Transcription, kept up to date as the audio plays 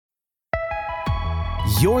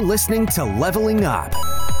You're listening to Leveling Up,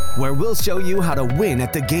 where we'll show you how to win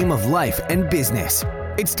at the game of life and business.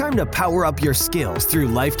 It's time to power up your skills through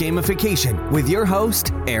life gamification with your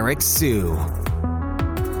host, Eric Siu.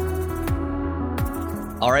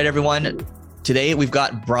 All right, everyone. Today, we've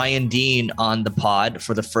got Brian Dean on the pod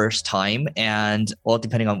for the first time. And well,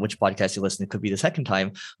 depending on which podcast you listen, it could be the second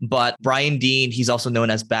time. But Brian Dean, he's also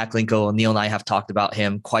known as Backlinko. Neil and I have talked about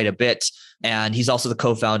him quite a bit. And he's also the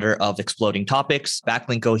co-founder of Exploding Topics.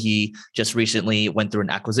 Backlinko, he just recently went through an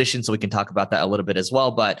acquisition, so we can talk about that a little bit as well.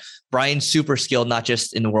 But Brian's super skilled, not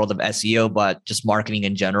just in the world of SEO, but just marketing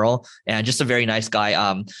in general. And just a very nice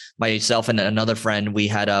guy. Myself and another friend, we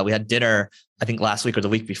had dinner, I think last week or the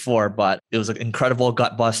week before, but it was an incredible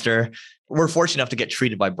gut buster. We're fortunate enough to get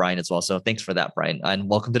treated by Brian as well. So thanks for that, Brian. And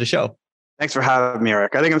welcome to the show. Thanks for having me,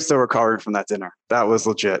 Eric. I think I'm still recovering from that dinner. That was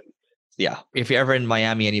legit. Yeah. If you're ever in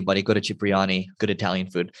Miami, anybody, go to Cipriani, good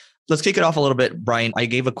Italian food. Let's kick it off a little bit. Brian, I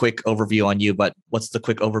gave a quick overview on you, but what's the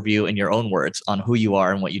quick overview in your own words on who you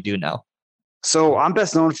are and what you do now? So I'm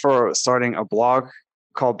best known for starting a blog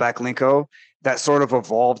called Backlinko that sort of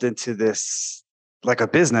evolved into this, like a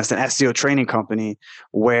business, an SEO training company,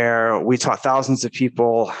 where we taught thousands of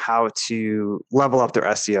people how to level up their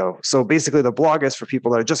SEO. So basically the blog is for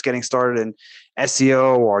people that are just getting started in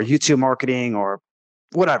SEO or YouTube marketing or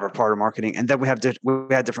whatever part of marketing. And then we had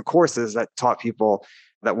different courses that taught people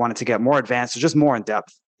that wanted to get more advanced or just more in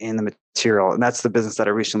depth in the material. And that's the business that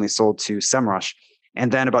I recently sold to SEMrush.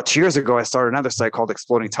 And then about 2 years ago, I started another site called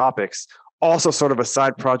Exploding Topics, also sort of a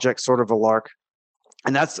side project, sort of a lark.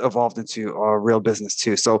 And that's evolved into a real business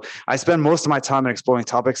too. So I spend most of my time in Exploding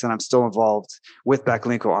Topics, and I'm still involved with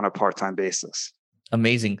Backlinko on a part-time basis.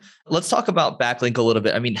 Amazing. Let's talk about Backlinko a little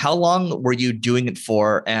bit. I mean, how long were you doing it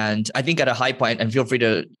for? And I think at a high point, and feel free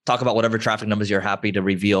to talk about whatever traffic numbers you're happy to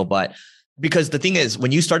reveal, but because the thing is,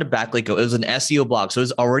 when you started Backlinko, it was an SEO blog. So it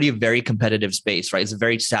was already a very competitive space, right? It's a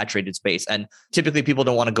very saturated space. And typically people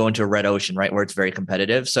don't want to go into a red ocean, right? Where it's very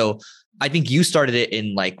competitive. So I think you started it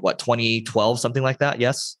in 2012, something like that.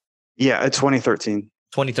 Yes. Yeah. 2013.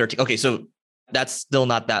 2013. Okay. So that's still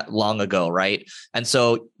not that long ago, right? And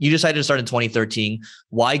so you decided to start in 2013.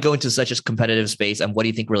 Why go into such a competitive space? And what do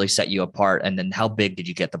you think really set you apart? And then how big did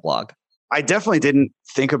you get the blog? I definitely didn't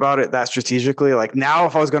think about it that strategically. Like now,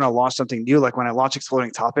 if I was going to launch something new, like when I launched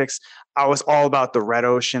Exploding Topics, I was all about the red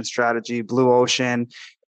ocean strategy, blue ocean,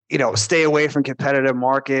 stay away from competitive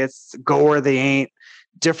markets, go where they ain't.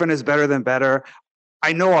 Different is better than better.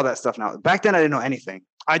 I know all that stuff now. Back then, I didn't know anything.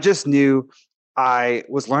 I just knew I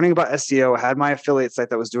was learning about SEO. I had my affiliate site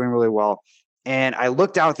that was doing really well. And I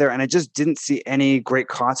looked out there and I just didn't see any great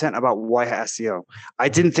content about why SEO. I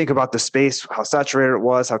didn't think about the space, how saturated it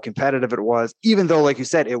was, how competitive it was, even though, like you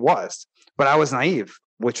said, it was. But I was naive,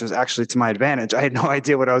 which was actually to my advantage. I had no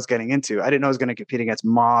idea what I was getting into. I didn't know I was going to compete against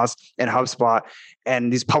Moz and HubSpot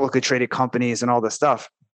and these publicly traded companies and all this stuff.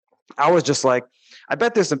 I was just like, I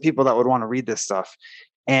bet there's some people that would want to read this stuff.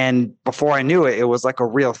 And before I knew it, it was like a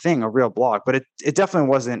real thing, a real blog. But it definitely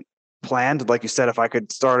wasn't planned. Like you said, if I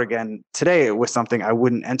could start again today with something, I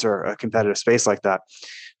wouldn't enter a competitive space like that.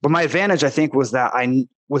 But my advantage, I think, was that I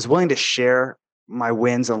was willing to share my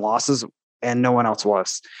wins and losses, and no one else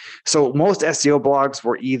was. So most SEO blogs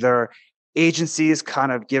were either agencies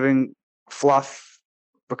kind of giving fluff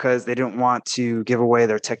because they didn't want to give away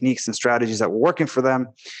their techniques and strategies that were working for them,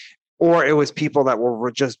 or it was people that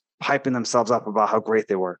were just hyping themselves up about how great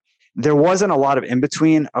they were. There wasn't a lot of in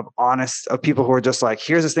between of people who were just like,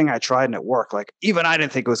 here's this thing I tried and it worked. Like, even I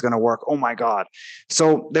didn't think it was going to work. Oh my God.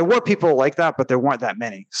 So there were people like that, but there weren't that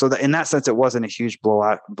many. So that in that sense, it wasn't a huge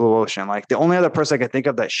blue ocean. Like the only other person I could think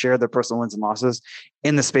of that shared their personal wins and losses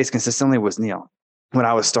in the space consistently was Neil. When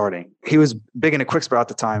I was starting, he was big into Quicksprout at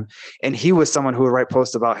the time. And he was someone who would write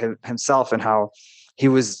posts about himself and how he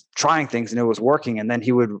was trying things and it was working. And then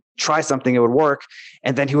he would try something, it would work.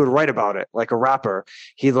 And then he would write about it like a rapper.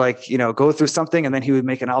 He'd go through something and then he would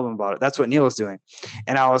make an album about it. That's what Neil was doing.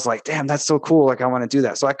 And I was like, damn, that's so cool. Like, I want to do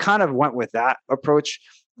that. So I kind of went with that approach.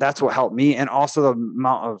 That's what helped me. And also the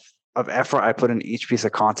amount of effort I put in each piece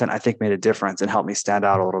of content, I think made a difference and helped me stand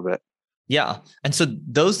out a little bit. Yeah. And so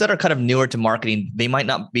those that are kind of newer to marketing, they might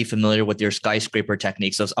not be familiar with your skyscraper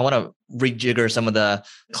technique. So I want to rejigger some of the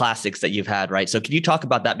classics that you've had, right? So can you talk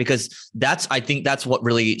about that? Because I think that's what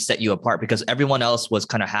really set you apart, because everyone else was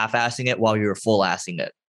kind of half-assing it while you were full-assing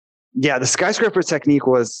it. Yeah. The skyscraper technique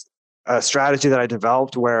was a strategy that I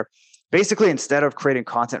developed where basically, instead of creating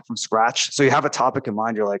content from scratch, so you have a topic in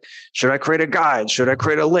mind, you're like, should I create a guide? Should I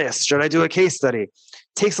create a list? Should I do a case study?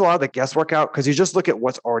 Takes a lot of the guesswork out because you just look at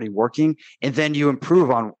what's already working and then you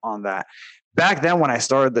improve on that. back then when I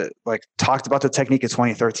started talked about the technique in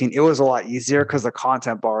 2013, it was a lot easier because the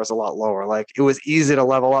content bar is a lot lower. Like it was easy to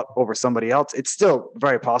level up over somebody else. It's still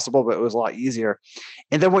very possible, but it was a lot easier.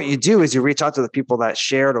 And then what you do is you reach out to the people that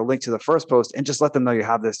shared or linked to the first post and just let them know you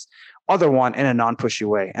have this other one in a non-pushy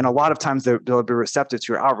way. And a lot of times they'll be receptive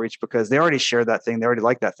to your outreach because they already shared that thing. They already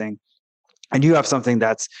like that thing. And you have something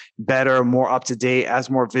that's better, more up to date, has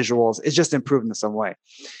more visuals. It's just improved in some way.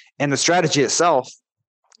 And the strategy itself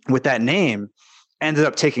with that name ended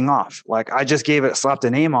up taking off. Like I just slapped a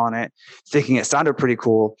name on it, thinking it sounded pretty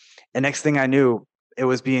cool. And next thing I knew, it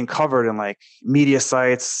was being covered in like media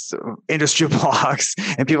sites, industry blogs,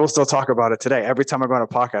 and people still talk about it today. Every time I go on a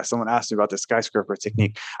podcast, someone asks me about the skyscraper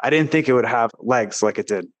technique. I didn't think it would have legs like it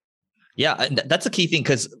did. Yeah, that's a key thing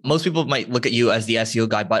because most people might look at you as the SEO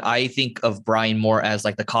guy, but I think of Brian more as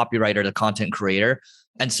like the copywriter, the content creator.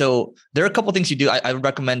 And so there are a couple of things you do. I would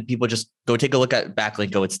recommend people just go take a look at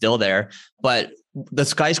Backlinko. It's still there. But the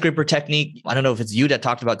skyscraper technique, I don't know if it's you that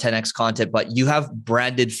talked about 10x content, but you have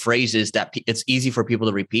branded phrases that it's easy for people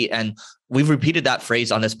to repeat. And we've repeated that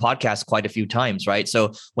phrase on this podcast quite a few times, right?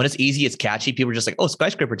 So when it's easy, it's catchy. People are just like, oh,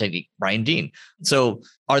 skyscraper technique, Brian Dean. So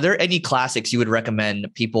are there any classics you would recommend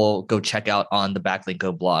people go check out on the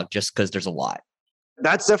Backlinko blog just because there's a lot?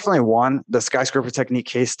 That's definitely one, the skyscraper technique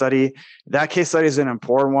case study. That case study is an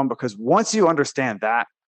important one because once you understand that,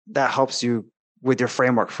 that helps you with your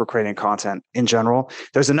framework for creating content in general.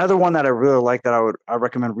 There's another one that I really like that I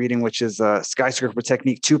recommend reading, which is Skyscraper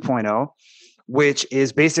Technique 2.0, which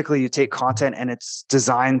is basically you take content and it's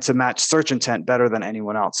designed to match search intent better than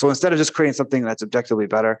anyone else. So instead of just creating something that's objectively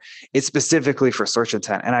better, it's specifically for search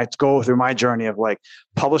intent. And I go through my journey of like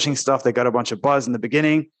publishing stuff that got a bunch of buzz in the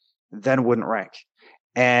beginning, then wouldn't rank,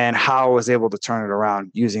 and how I was able to turn it around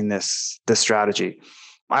using this strategy.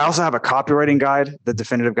 I also have a copywriting guide, the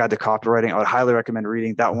definitive guide to copywriting. I would highly recommend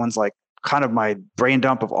reading. That one's like kind of my brain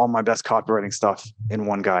dump of all my best copywriting stuff in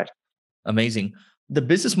one guide. Amazing. The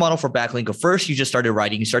business model for Backlinko, first, you just started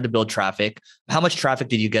writing, you started to build traffic. How much traffic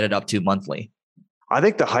did you get it up to monthly? I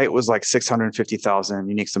think the height was like 650,000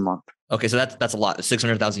 uniques a month. Okay. So that's a lot.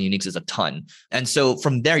 600,000 uniques is a ton. And so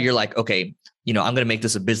from there, you're like, okay, I'm going to make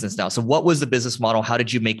this a business now. So what was the business model? How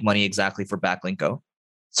did you make money exactly for Backlinko?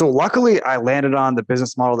 So luckily I landed on the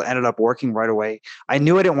business model that ended up working right away. I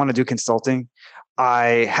knew I didn't want to do consulting.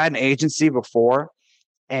 I had an agency before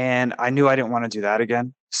and I knew I didn't want to do that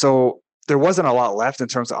again. So there wasn't a lot left in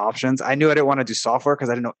terms of options. I knew I didn't want to do software because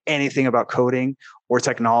I didn't know anything about coding or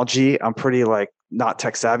technology. I'm pretty not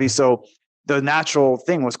tech savvy. So the natural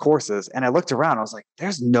thing was courses. And I looked around, I was like,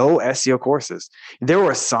 there's no SEO courses. There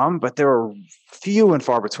were some, but there were few and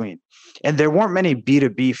far between. And there weren't many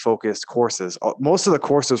B2B focused courses. Most of the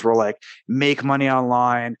courses were like make money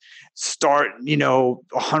online, start,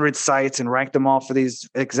 100 sites and rank them all for these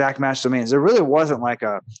exact match domains. There really wasn't like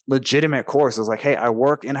a legitimate course. It was like, hey, I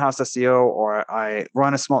work in-house SEO, or I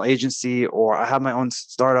run a small agency, or I have my own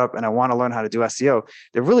startup and I want to learn how to do SEO.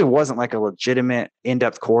 There really wasn't like a legitimate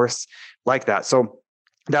in-depth course like that. So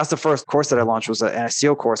that's the first course that I launched, was an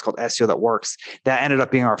SEO course called SEO That Works. That ended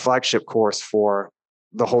up being our flagship course for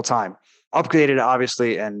the whole time. Upgraded it,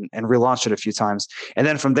 obviously, and relaunched it a few times. And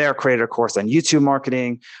then from there, created a course on YouTube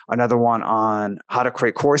marketing, another one on how to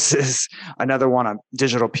create courses, another one on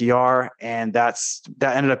digital PR. And that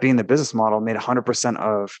ended up being the business model, made 100%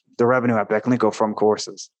 of the revenue at Backlinko from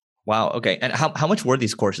courses. Wow. Okay. And how much were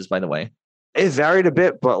these courses, by the way? It varied a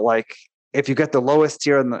bit, but if you get the lowest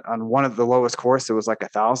tier on one of the lowest course, it was like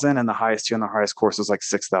 1,000, and the highest tier on the highest course was like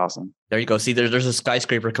 6,000. There you go. See, there's a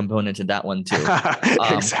skyscraper component to that one too.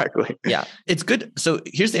 Exactly. Yeah, it's good. So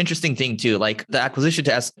here's the interesting thing too, like the acquisition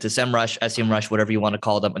to SEMrush, whatever you want to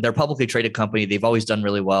call them. They're a publicly traded company. They've always done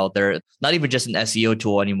really well. They're not even just an SEO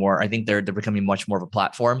tool anymore. I think they're becoming much more of a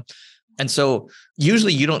platform. And so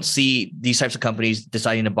usually you don't see these types of companies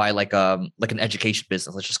deciding to buy like an education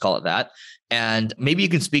business, let's just call it that. And maybe you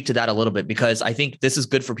can speak to that a little bit, because I think this is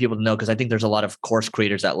good for people to know, because I think there's a lot of course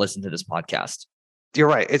creators that listen to this podcast. You're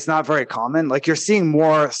right. It's not very common. Like you're seeing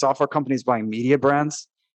more software companies buying media brands,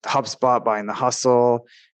 HubSpot buying The Hustle,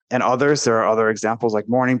 and others. There are other examples like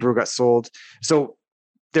Morning Brew got sold. So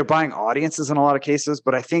they're buying audiences in a lot of cases,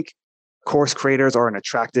 but I think course creators are an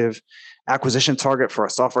attractive acquisition target for a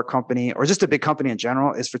software company or just a big company in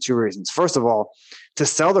general is for two reasons. First of all, to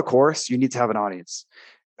sell the course, you need to have an audience.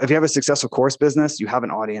 If you have a successful course business, you have an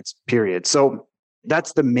audience, period. So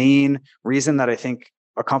that's the main reason that I think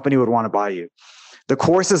a company would want to buy you. The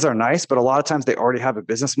courses are nice, but a lot of times they already have a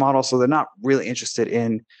business model. So they're not really interested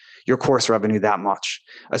in your course revenue that much,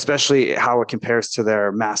 especially how it compares to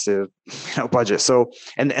their massive, budget. So,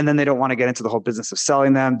 and then they don't want to get into the whole business of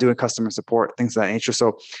selling them, doing customer support, things of that nature.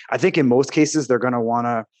 So I think in most cases, they're going to want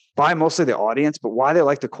to buy mostly the audience, but why they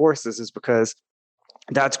like the courses is because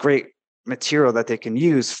that's great material that they can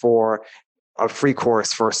use for a free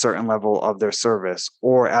course for a certain level of their service,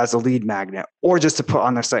 or as a lead magnet, or just to put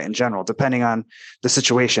on their site in general, depending on the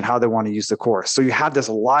situation, how they want to use the course. So you have this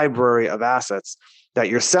library of assets that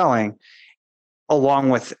you're selling along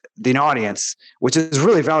with the audience, which is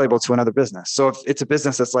really valuable to another business. So if it's a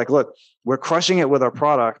business that's like, look, we're crushing it with our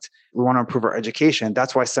product, we want to improve our education.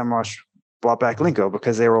 That's why SEMrush bought back Linko,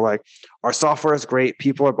 because they were like, our software is great,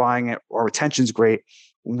 people are buying it, our retention's great.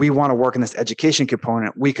 We want to work in this education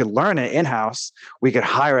component. We could learn it in-house. We could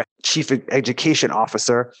hire a chief education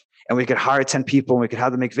officer, and we could hire 10 people, and we could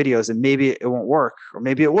have them make videos, and maybe it won't work, or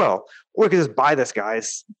maybe it will. Or we could just buy this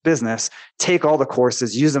guy's business, take all the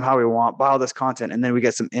courses, use them how we want, buy all this content, and then we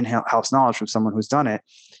get some in-house knowledge from someone who's done it.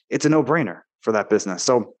 It's a no-brainer for that business.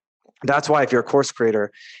 So that's why if you're a course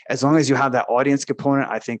creator, as long as you have that audience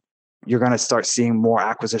component, I think you're going to start seeing more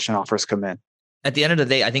acquisition offers come in. At the end of the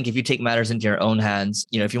day, I think if you take matters into your own hands,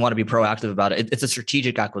 if you want to be proactive about it, it's a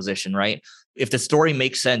strategic acquisition, right? If the story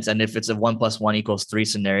makes sense, and if it's a 1 + 1 = 3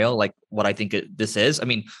 scenario, like what I think this is,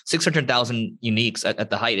 600,000 uniques at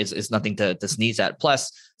the height is nothing to sneeze at.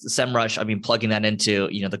 Plus SEMrush, plugging that into,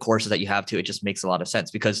 the courses that you have too, it just makes a lot of sense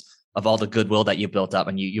because of all the goodwill that you built up,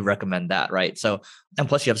 and you recommend that, right? So, and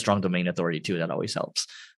plus you have strong domain authority too. That always helps.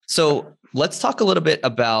 So let's talk a little bit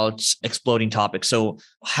about Exploding Topics. So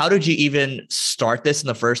how did you even start this in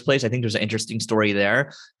the first place? I think there's an interesting story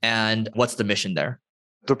there. And what's the mission there?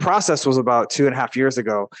 The process was about 2.5 years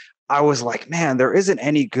ago. I was like, man, there isn't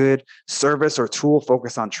any good service or tool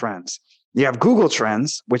focused on trends. You have Google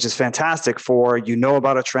Trends, which is fantastic for,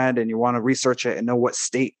 about a trend and you want to research it and know what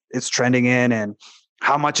state it's trending in and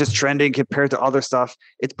how much it's trending compared to other stuff.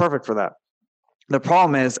 It's perfect for that. The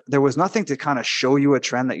problem is there was nothing to kind of show you a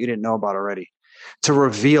trend that you didn't know about already, to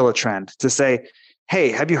reveal a trend, to say,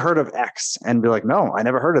 hey, have you heard of X? And be like, no, I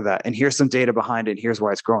never heard of that. And here's some data behind it. And here's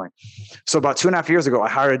why it's growing. So about 2.5 years ago, I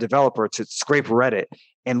hired a developer to scrape Reddit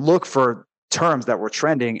and look for terms that were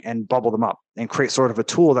trending and bubble them up and create sort of a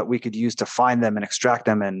tool that we could use to find them and extract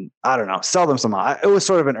them and, sell them somehow. It was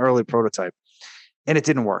sort of an early prototype and it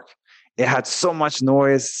didn't work. It had so much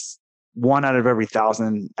noise. 1 out of every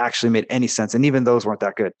 1,000 actually made any sense. And even those weren't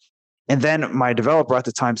that good. And then my developer at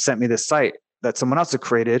the time sent me this site that someone else had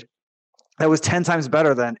created that was 10 times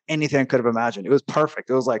better than anything I could have imagined. It was perfect.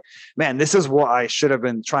 It was like, man, this is what I should have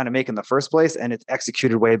been trying to make in the first place. And it's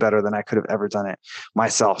executed way better than I could have ever done it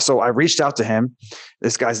myself. So I reached out to him.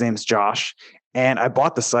 This guy's name's Josh. And I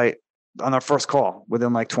bought the site on our first call.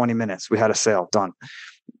 Within like 20 minutes, we had a sale done.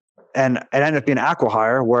 And it ended up being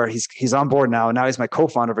Acquihire, where he's on board now. Now he's my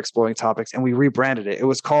co-founder of Exploding Topics, and we rebranded it. It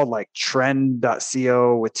was called like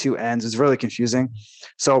Trend.co with 2 N's. It's really confusing.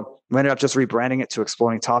 So we ended up just rebranding it to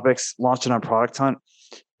Exploding Topics, launched it on Product Hunt,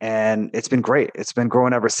 and it's been great. It's been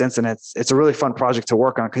growing ever since, and it's a really fun project to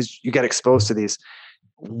work on because you get exposed to these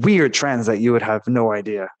weird trends that you would have no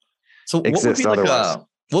idea exist otherwise. What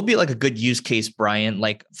would be like a good use case, Brian,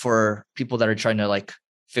 like for people that are trying to like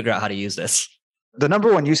figure out how to use this? The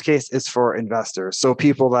number one use case is for investors. So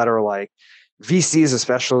people that are like VCs,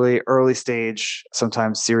 especially early stage,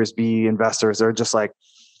 sometimes Series B investors, they're just like,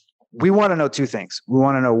 we want to know 2 things. We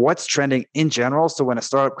want to know what's trending in general. So when a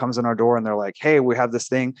startup comes in our door and they're like, hey, we have this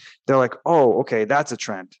thing, they're like, oh, okay, that's a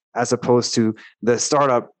trend, as opposed to the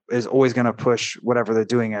startup is always going to push whatever they're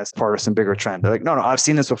doing as part of some bigger trend. They're like, no, I've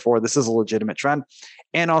seen this before. This is a legitimate trend.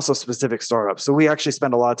 And also specific startups. So we actually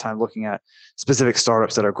spend a lot of time looking at specific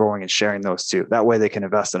startups that are growing and sharing those too. That way they can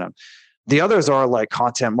invest in them. The others are like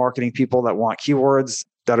content marketing people that want keywords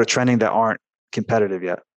that are trending that aren't competitive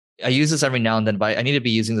yet. I use this every now and then, but I need to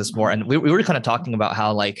be using this more. And we were kind of talking about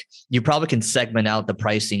how like you probably can segment out the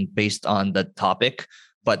pricing based on the topic,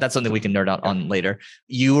 but that's something we can nerd out on later.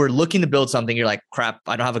 You were looking to build something. You're like, crap,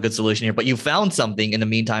 I don't have a good solution here, but you found something in the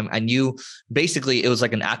meantime. And you basically, it was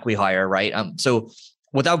like an acquihire, right? So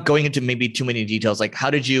without going into maybe too many details, like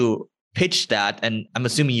how did you pitch that? And I'm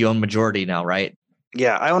assuming you own majority now, right?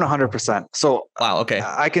 Yeah, I own 100%. So wow, okay.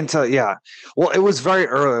 I can tell. Yeah. Well, it was very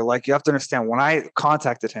early. Like you have to understand, when I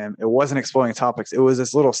contacted him, it wasn't Exploding Topics. It was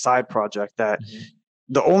this little side project that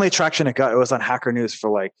the only traction it got, it was on Hacker News for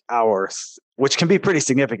like hours, which can be pretty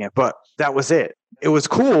significant, but that was it. It was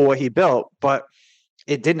cool what he built, but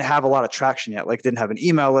it didn't have a lot of traction yet. Like it didn't have an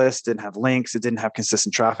email list, didn't have links, it didn't have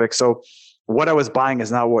consistent traffic. So what I was buying is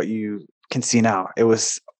not what you can see now. It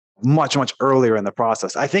was much, much earlier in the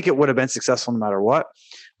process. I think it would have been successful no matter what,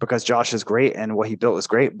 because Josh is great and what he built is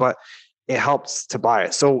great, but it helps to buy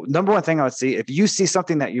it. So number one thing I would see, if you see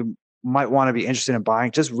something that you might want to be interested in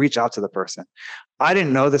buying, just reach out to the person. I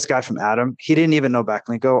didn't know this guy from Adam. He didn't even know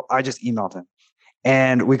Backlinko. I just emailed him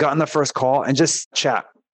and we got in the first call and just chat.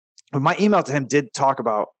 But my email to him did talk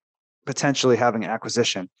about potentially having an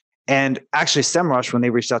acquisition. And actually, SEMrush, when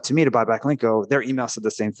they reached out to me to buy Backlinko, their email said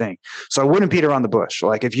the same thing. So I wouldn't beat around the bush.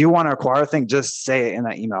 Like if you want to acquire a thing, just say it in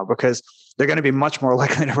that email because they're going to be much more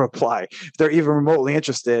likely to reply. If they're even remotely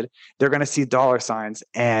interested, they're going to see dollar signs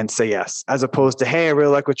and say yes, as opposed to, hey, I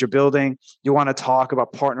really like what you're building. You want to talk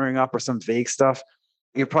about partnering up or some vague stuff.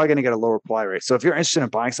 You're probably going to get a low reply rate. So if you're interested in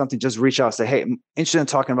buying something, just reach out and say, hey, I'm interested in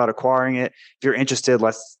talking about acquiring it. If you're interested,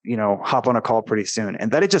 let's, hop on a call pretty soon.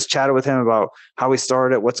 And then I just chatted with him about how we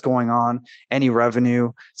started, what's going on, any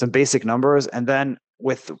revenue, some basic numbers. And then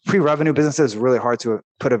with pre-revenue businesses, it's really hard to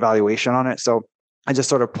put a valuation on it. So I just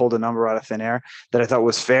sort of pulled a number out of thin air that I thought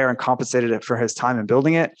was fair and compensated it for his time in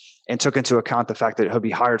building it and took into account the fact that he'll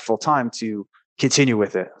be hired full time to continue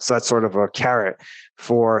with it. So that's sort of a carrot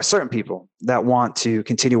for certain people that want to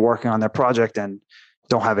continue working on their project and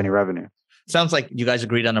don't have any revenue. Sounds like you guys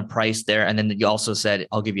agreed on a price there. And then you also said,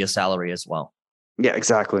 I'll give you a salary as well. Yeah,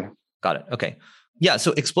 exactly. Got it. Okay. Yeah.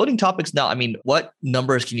 So Exploding Topics now, I mean, what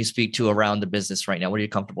numbers can you speak to around the business right now? What are you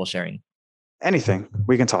comfortable sharing? Anything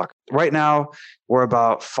we can talk. Right now, we're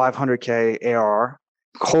about 500K ARR.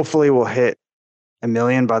 Hopefully we'll hit $1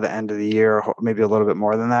 million by the end of the year, maybe a little bit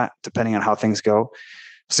more than that, depending on how things go.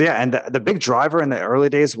 So yeah, and the big driver in the early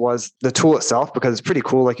days was the tool itself, because it's pretty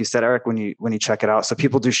cool, like you said, Eric, when you check it out. So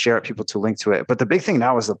people do share it, people do link to it. But the big thing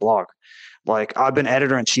now is the blog. Like I've been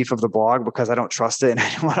editor in chief of the blog because I don't trust it in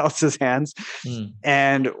anyone else's hands.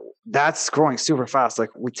 And that's growing super fast.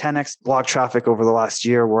 Like we 10x blog traffic over the last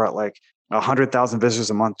year. We're at like 100,000 visitors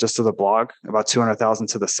a month just to the blog, about 200,000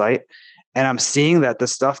 to the site. And I'm seeing that the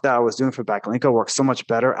stuff that I was doing for Backlinko works so much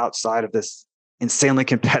better outside of this insanely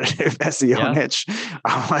competitive SEO niche.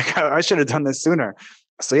 I'm like, I should have done this sooner.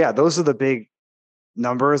 So yeah, those are the big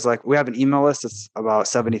numbers. Like we have an email list that's about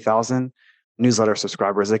 70,000 newsletter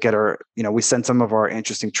subscribers that get our, we send some of our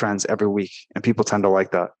interesting trends every week and people tend to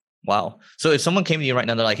like that. Wow. So if someone came to you right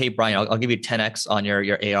now, they're like, hey, Brian, I'll give you 10x on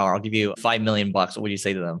your AR. I'll give you $5 million. What would you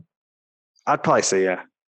say to them? I'd probably say, yeah.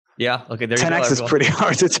 Yeah. Okay. There you go. 10x is pretty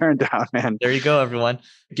hard to turn down, man. There you go, everyone.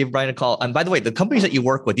 Give Brian a call. And by the way, the companies that you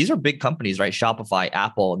work with, these are big companies, right? Shopify,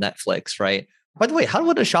 Apple, Netflix, right? By the way, how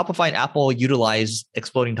would a Shopify and Apple utilize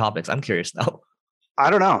Exploding Topics? I'm curious now.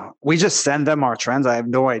 I don't know. We just send them our trends. I have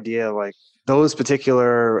no idea. Like those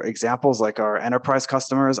particular examples, like our enterprise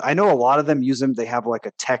customers, I know a lot of them use them. They have like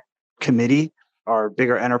a tech committee, our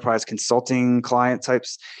bigger enterprise consulting client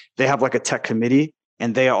types. They have like a tech committee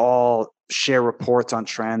and they all share reports on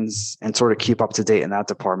trends and sort of keep up to date in that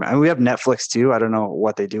department. And we have Netflix too. I don't know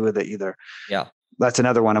what they do with it either. Yeah. That's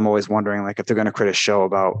another one I'm always wondering, like if they're going to create a show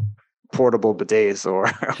about portable bidets or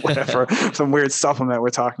whatever, some weird supplement we're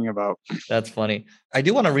talking about. That's funny. I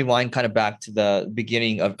do want to rewind kind of back to the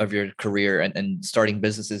beginning of your career and starting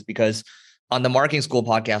businesses, because on the Marketing School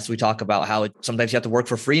podcast, we talk about how sometimes you have to work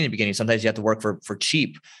for free in the beginning. Sometimes you have to work for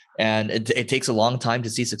cheap. And it takes a long time to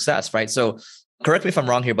see success, right? So correct me if I'm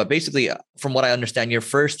wrong here, but basically, from what I understand, your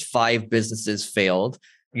first 5 businesses failed.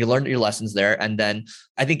 You learned your lessons there. And then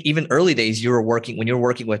I think even early days, when you were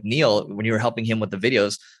working with Neil, when you were helping him with the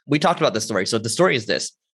videos, we talked about the story. So the story is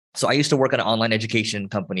this. So I used to work at an online education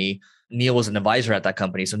company. Neil was an advisor at that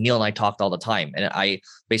company. So Neil and I talked all the time. And I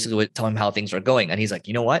basically would tell him how things are going. And he's like,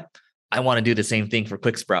 you know what? I want to do the same thing for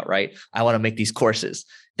QuickSprout, right? I want to make these courses.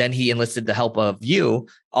 Then he enlisted the help of you.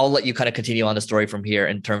 I'll let you kind of continue on the story from here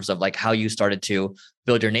in terms of like how you started to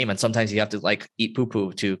build your name. And sometimes you have to like eat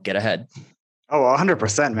poo-poo to get ahead. Oh,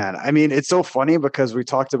 100%, man. I mean, it's so funny because we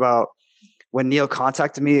talked about when Neil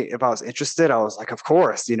contacted me if I was interested, I was like, of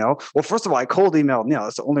course, Well, first of all, I cold emailed Neil.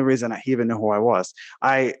 That's the only reason he even knew who I was.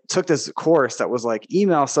 I took this course that was like,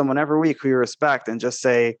 email someone every week who you respect and just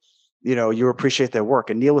say, you appreciate their work.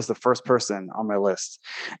 And Neil was the first person on my list.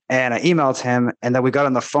 And I emailed him and then we got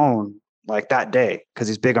on the phone like that day because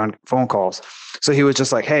he's big on phone calls. So he was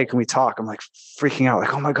just like, hey, can we talk? I'm like freaking out,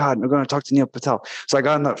 like, oh my God, I'm going to talk to Neil Patel. So I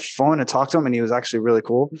got on the phone and talked to him and he was actually really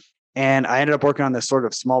cool. And I ended up working on this sort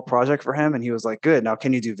of small project for him. And he was like, good, now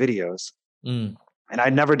can you do videos? And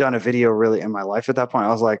I'd never done a video really in my life at that point. I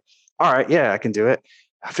was like, all right, yeah, I can do it.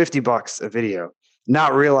 $50 a video.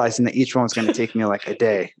 Not realizing that each one was going to take me like a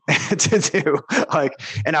day to do.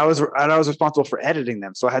 And I was responsible for editing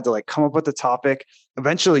them. So I had to like come up with the topic.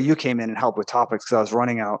 Eventually you came in and helped with topics because I was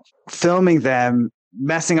running out, filming them,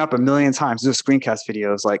 messing up a million times, do screencast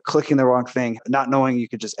videos, like clicking the wrong thing, not knowing you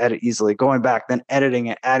could just edit easily, going back, then editing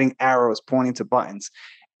it, adding arrows, pointing to buttons.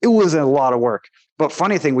 It was a lot of work. But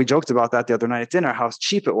funny thing, we joked about that the other night at dinner, how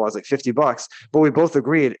cheap it was, like $50. But we both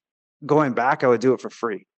agreed going back, I would do it for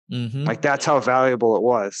free. Mm-hmm. Like that's how valuable it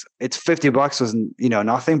was. It's $50 was,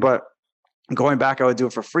 nothing, but going back, I would do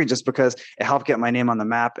it for free just because it helped get my name on the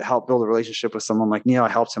map. It helped build a relationship with someone like Neil. I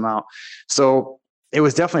helped him out. So it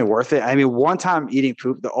was definitely worth it. I mean, one time eating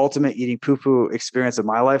poop, the ultimate eating poo-poo experience of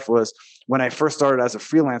my life was when I first started as a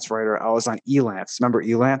freelance writer. I was on Elance. Remember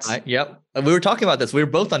Elance? Yep. We were talking about this. We were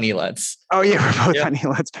both on Elance. Oh yeah, we were both on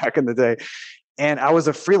Elance back in the day. And I was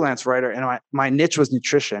a freelance writer, and my niche was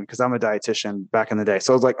nutrition because I'm a dietitian back in the day.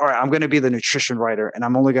 So I was like, all right, I'm going to be the nutrition writer, and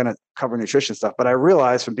I'm only going to cover nutrition stuff. But I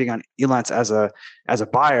realized from being on Elance as a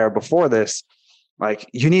buyer before this, like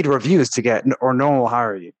you need reviews to get, or no one will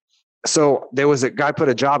hire you. So there was a guy put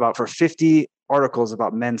a job out for 50 articles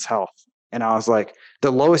about men's health. And I was like, the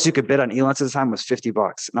lowest you could bid on Elance at the time was $50.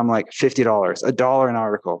 And I'm like, $50, $1 an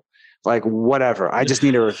article, like whatever. I just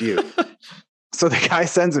need a review. So the guy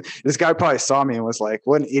this guy probably saw me and was like,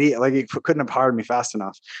 what an idiot. Like he couldn't have hired me fast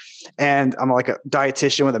enough. And I'm like a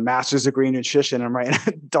dietitian with a master's degree in nutrition. And I'm writing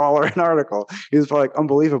 $1 an article. He was probably like,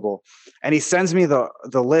 unbelievable. And he sends me the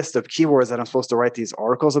list of keywords that I'm supposed to write these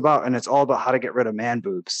articles about. And it's all about how to get rid of man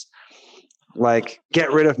boobs. Like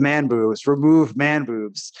get rid of man boobs, remove man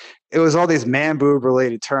boobs. It was all these man boob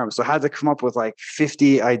related terms. So I had to come up with like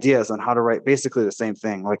 50 ideas on how to write basically the same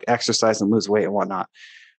thing, like exercise and lose weight and whatnot.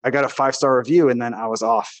 I got a 5-star review and then I was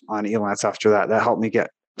off on Elance after that. That helped me get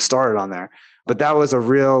started on there. But that was a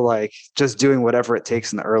real, like, just doing whatever it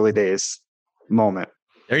takes in the early days moment.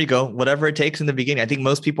 There you go. Whatever it takes in the beginning. I think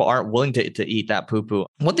most people aren't willing to eat that poo-poo.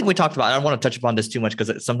 One thing we talked about, I don't want to touch upon this too much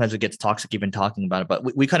because sometimes it gets toxic even talking about it,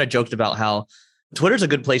 but we kind of joked about how Twitter's a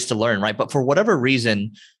good place to learn, right? But for whatever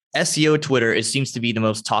reason, SEO Twitter seems to be the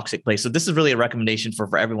most toxic place. So this is really a recommendation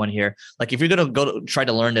for everyone here. Like if you're going to go try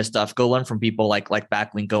to learn this stuff, go learn from people like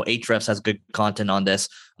Backlinko. Ahrefs has good content on this.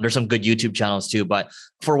 There's some good YouTube channels too. But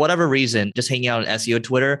for whatever reason, just hanging out on SEO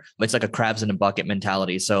Twitter, it's like a crabs in a bucket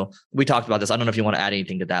mentality. So we talked about this. I don't know if you want to add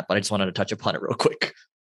anything to that, but I just wanted to touch upon it real quick.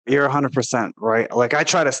 You're 100% right. Like I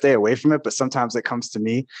try to stay away from it, but sometimes it comes to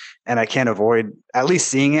me and I can't avoid at least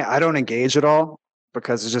seeing it. I don't engage at all,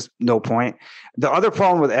 because there's just no point. The other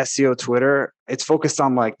problem with SEO Twitter, it's focused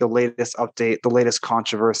on like the latest update, the latest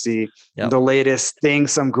controversy, the latest thing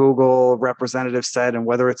some Google representative said and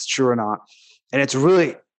whether it's true or not. And it's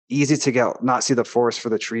really easy to not see the forest for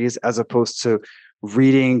the trees, as opposed to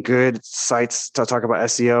reading good sites to talk about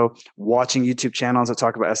SEO, watching YouTube channels that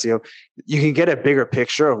talk about SEO. You can get a bigger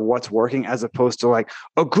picture of what's working, as opposed to like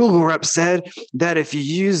a Google rep said that if you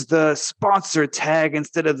use the sponsor tag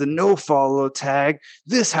instead of the no follow tag,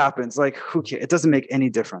 this happens. Like who cares? It doesn't make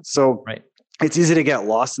any difference. So it's easy to get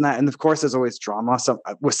lost in that. And of course, there's always drama.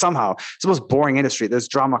 Somehow, it's the most boring industry. There's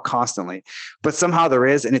drama constantly, but somehow there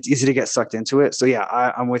is, and it's easy to get sucked into it. So yeah,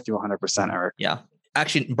 I'm with you 100%, Eric. Yeah.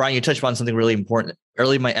 Actually, Brian, you touched upon something really important.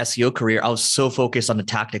 Early in my SEO career, I was so focused on the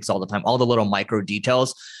tactics all the time, all the little micro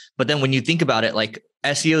details. But then when you think about it, like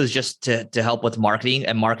SEO is just to help with marketing,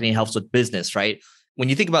 and marketing helps with business, right? When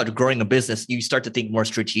you think about growing a business, you start to think more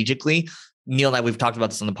strategically. Neil and I, we've talked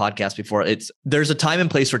about this on the podcast before. There's a time and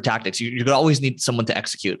place for tactics. You're going to always need someone to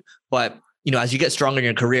execute. But as you get stronger in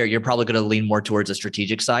your career, you're probably going to lean more towards the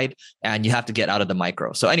strategic side, and you have to get out of the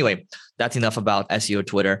micro. So anyway, that's enough about SEO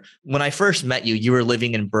Twitter. When I first met you, you were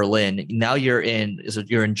living in Berlin. Now you're in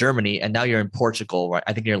Germany, and now you're in Portugal, right?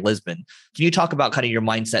 I think you're in Lisbon. Can you talk about kind of your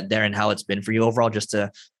mindset there and how it's been for you overall, just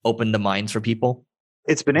to open the minds for people?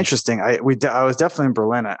 It's been interesting. I was definitely in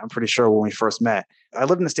Berlin, I'm pretty sure, when we first met. I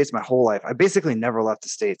lived in the States my whole life. I basically never left the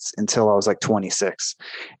States until I was like 26.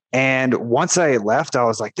 And once I left, I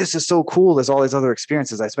was like, this is so cool. There's all these other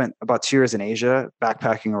experiences. I spent about 2 years in Asia,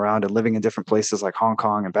 backpacking around and living in different places like Hong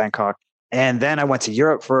Kong and Bangkok. And then I went to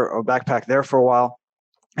Europe for a backpack there for a while,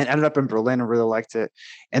 and ended up in Berlin and really liked it.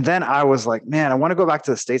 And then I was like, man, I want to go back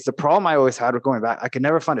to the States. The problem I always had with going back, I could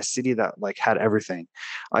never find a city that like had everything.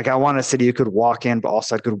 Like I wanted a city you could walk in, but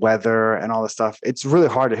also had good weather and all this stuff. It's really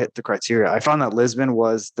hard to hit the criteria. I found that Lisbon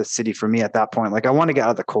was the city for me at that point. Like I want to get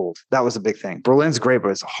out of the cold. That was a big thing. Berlin's great,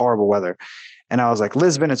 but it's horrible weather. And I was like,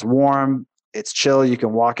 Lisbon, it's warm, it's chill, you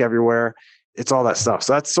can walk everywhere. It's all that stuff.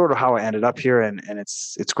 So that's sort of how I ended up here. And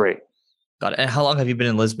it's great. Got it. And how long have you been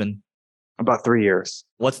in Lisbon? About 3 years.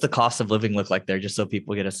 What's the cost of living look like there, just so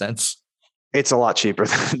people get a sense? It's a lot cheaper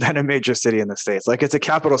than a major city in the States. Like it's a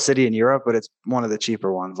capital city in Europe, but it's one of the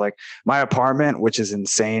cheaper ones. Like my apartment, which is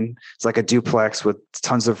insane. It's like a duplex with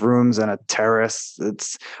tons of rooms and a terrace.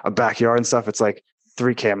 It's a backyard and stuff. It's like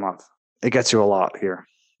 $3,000 a month. It gets you a lot here.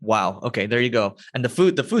 Wow. Okay. There you go. And the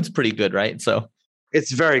food's pretty good, right? So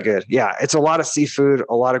It's very good. Yeah. It's a lot of seafood,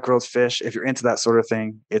 a lot of grilled fish. If you're into that sort of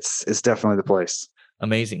thing, it's definitely the place.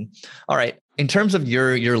 Amazing. All right. In terms of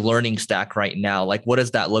your learning stack right now, like what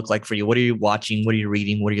does that look like for you? What are you watching? What are you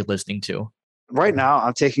reading? What are you listening to? Right now,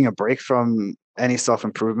 I'm taking a break from any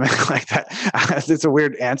self-improvement like that. It's a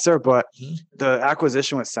weird answer, but the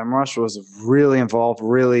acquisition with SEMrush was really involved,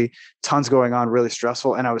 really tons going on, really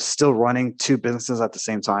stressful. And I was still running 2 businesses at the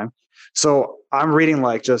same time. So I'm reading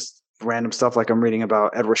like just random stuff. Like I'm reading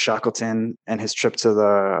about Edward Shackleton and his trip to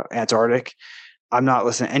the Antarctic. I'm not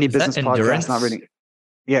listening to any business podcasts, not reading.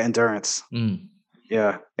 Yeah. Endurance.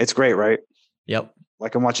 Yeah. It's great, right? Yep.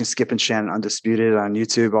 Like I'm watching Skip and Shannon Undisputed on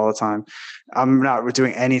YouTube all the time. I'm not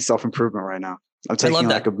doing any self-improvement right now. I'm taking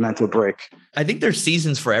like a mental break. I think there's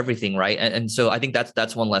seasons for everything, right? And so I think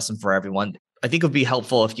that's one lesson for everyone. I think it would be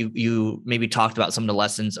helpful if you maybe talked about some of the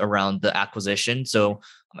lessons around the acquisition. So,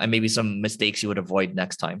 and maybe some mistakes you would avoid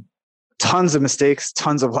next time. Tons of mistakes,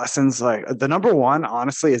 tons of lessons. Like the number one,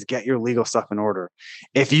 honestly, is get your legal stuff in order.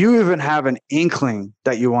 If you even have an inkling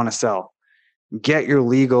that you want to sell, get your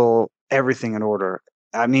legal everything in order.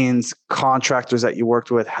 That means contractors that you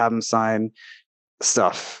worked with, have them sign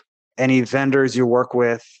stuff. Any vendors you work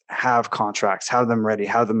with, have contracts, have them ready,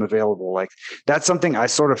 have them available. Like that's something I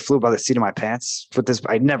sort of flew by the seat of my pants with this.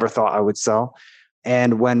 I never thought I would sell.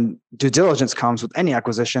 And when due diligence comes with any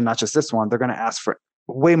acquisition, not just this one, they're going to ask for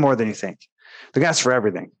way more than you think. They're going to ask for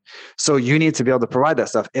everything. So you need to be able to provide that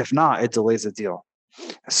stuff. If not, it delays the deal.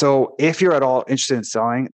 So if you're at all interested in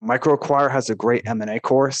selling, MicroAcquire has a great M&A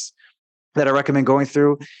course that I recommend going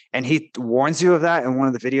through. And he warns you of that in one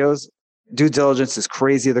of the videos. Due diligence is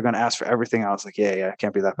crazy. They're going to ask for everything. I was like, yeah, it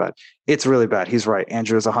can't be that bad. It's really bad. He's right.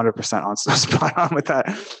 Andrew is 100% on spot on with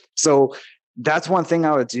that. So that's one thing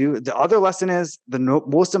I would do. The other lesson is the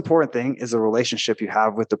most important thing is the relationship you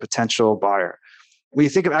have with the potential buyer. When you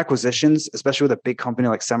think of acquisitions, especially with a big company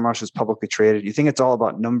like SEMrush who's publicly traded, you think it's all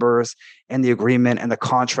about numbers and the agreement and the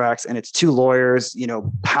contracts. And it's 2 lawyers,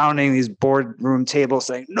 pounding these boardroom tables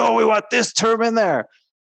saying, no, we want this term in there.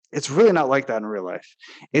 It's really not like that in real life.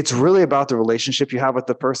 It's really about the relationship you have with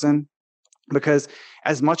the person, because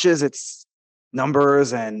as much as it's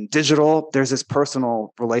numbers and digital, there's this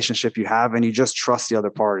personal relationship you have and you just trust the other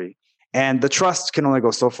party. And the trust can only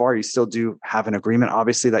go so far. You still do have an agreement,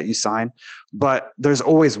 obviously, that you sign, but there's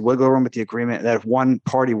always wiggle room with the agreement that if one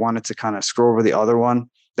party wanted to kind of screw over the other one,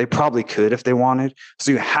 they probably could if they wanted.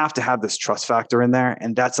 So you have to have this trust factor in there.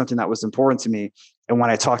 And that's something that was important to me. And when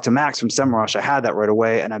I talked to Max from SEMrush, I had that right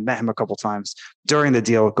away. And I met him a couple of times during the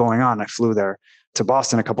deal going on. I flew there to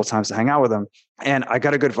Boston a couple of times to hang out with him. And I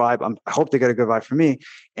got a good vibe. I hope they got a good vibe from me.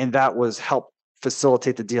 And that was help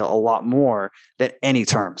facilitate the deal a lot more than any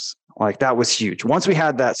terms. Like that was huge. Once we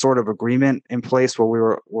had that sort of agreement in place where we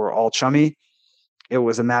were all chummy, it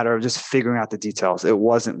was a matter of just figuring out the details. It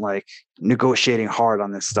wasn't like negotiating hard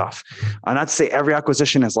on this stuff. Not to say every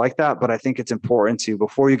acquisition is like that, but I think it's important to,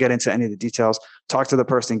 before you get into any of the details, talk to the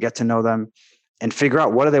person, get to know them, and figure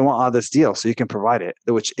out what do they want out of this deal so you can provide it,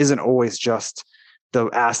 which isn't always just the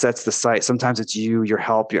assets, the site. Sometimes it's you, your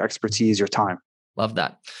help, your expertise, your time. Love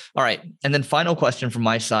that. All right. And then final question from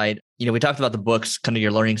my side. We talked about the books, kind of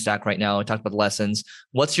your learning stack right now. We talked about the lessons.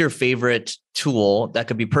 What's your favorite tool that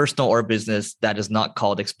could be personal or business that is not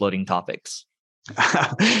called Exploding Topics?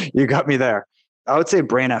 You got me there. I would say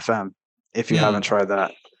Brain FM if you haven't tried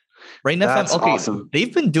that. Brain That's FM. Okay. Awesome.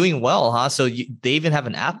 They've been doing well, huh? So they even have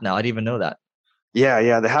an app now. I didn't even know that.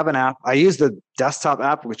 Yeah. They have an app. I use the desktop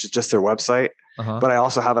app, which is just their website, but I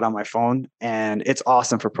also have it on my phone and it's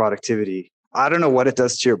awesome for productivity. I don't know what it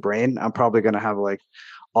does to your brain. I'm probably going to have like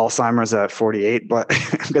Alzheimer's at 48, but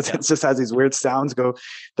because it just has these weird sounds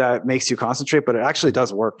that makes you concentrate, but it actually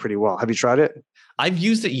does work pretty well. Have you tried it? I've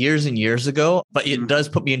used it years and years ago, but it does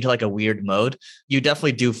put me into like a weird mode. You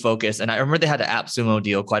definitely do focus. And I remember they had an AppSumo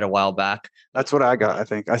deal quite a while back. That's what I got. I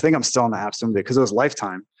think I'm still on the AppSumo deal because it was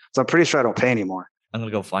lifetime. So I'm pretty sure I don't pay anymore. I'm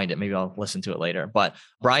going to go find it. Maybe I'll listen to it later. But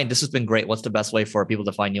Brian, this has been great. What's the best way for people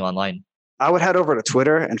to find you online? I would head over to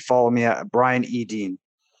Twitter and follow me at Brian E. Dean.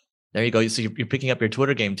 There you go. So you're picking up your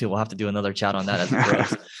Twitter game too. We'll have to do another chat on that as it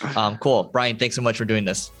grows. Cool. Brian, thanks so much for doing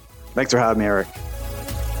this. Thanks for having me, Eric.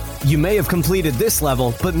 You may have completed this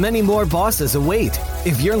level, but many more bosses await.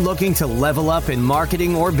 If you're looking to level up in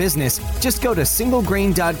marketing or business, just go to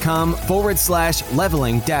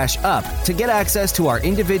singlegrain.com/leveling-up to get access to our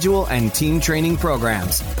individual and team training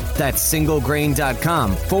programs. That's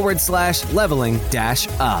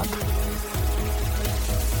singlegrain.com/leveling-up.